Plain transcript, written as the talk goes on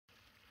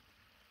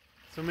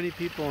So many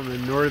people in the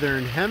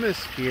northern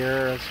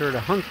hemisphere are sort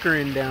of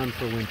hunkering down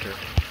for winter.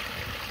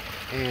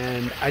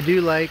 And I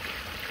do like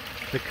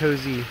the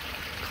cozy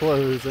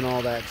clothes and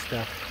all that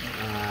stuff.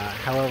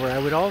 However, I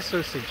would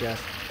also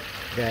suggest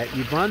that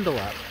you bundle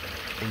up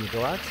and you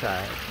go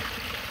outside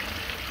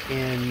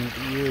and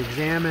you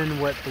examine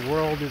what the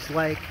world is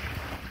like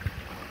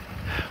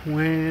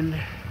when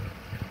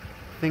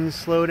things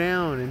slow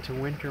down into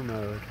winter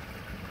mode.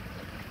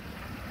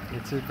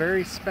 It's a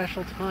very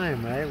special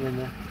time, right?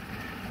 When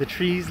the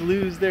trees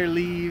lose their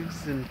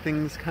leaves and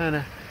things kind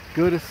of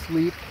go to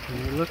sleep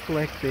and they look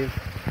like they've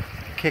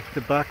kicked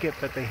the bucket,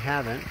 but they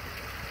haven't.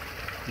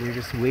 You're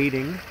just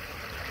waiting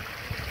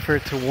for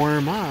it to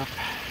warm up.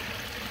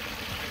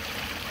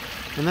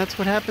 And that's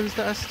what happens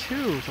to us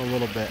too, a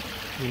little bit.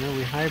 You know,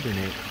 we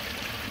hibernate.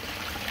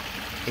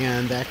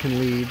 And that can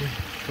lead,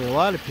 for a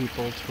lot of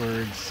people,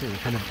 towards, you know,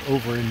 kind of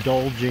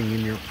overindulging in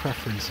your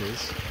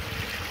preferences,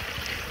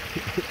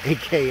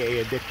 aka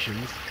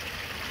addictions.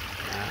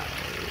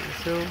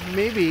 So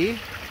maybe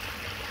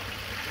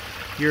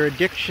your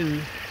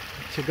addiction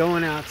to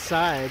going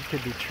outside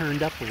could be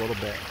turned up a little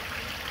bit.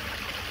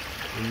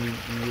 And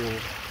you'll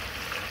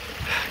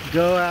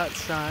go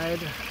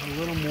outside a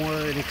little more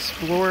and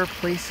explore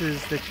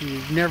places that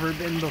you've never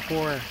been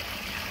before.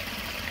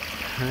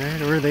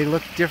 Right? Or they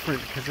look different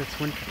because it's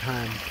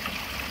wintertime.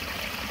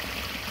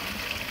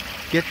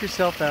 Get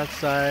yourself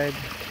outside.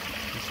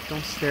 Just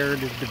don't stare at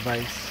a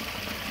device.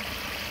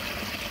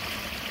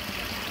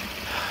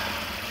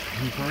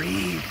 And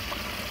breathe.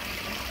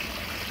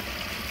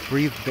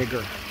 Breathe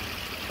bigger.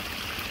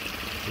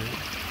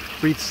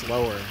 Breathe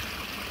slower.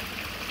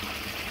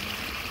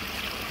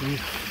 Breathe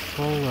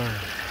fuller.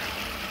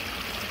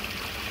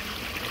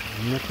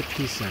 And let the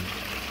peace in.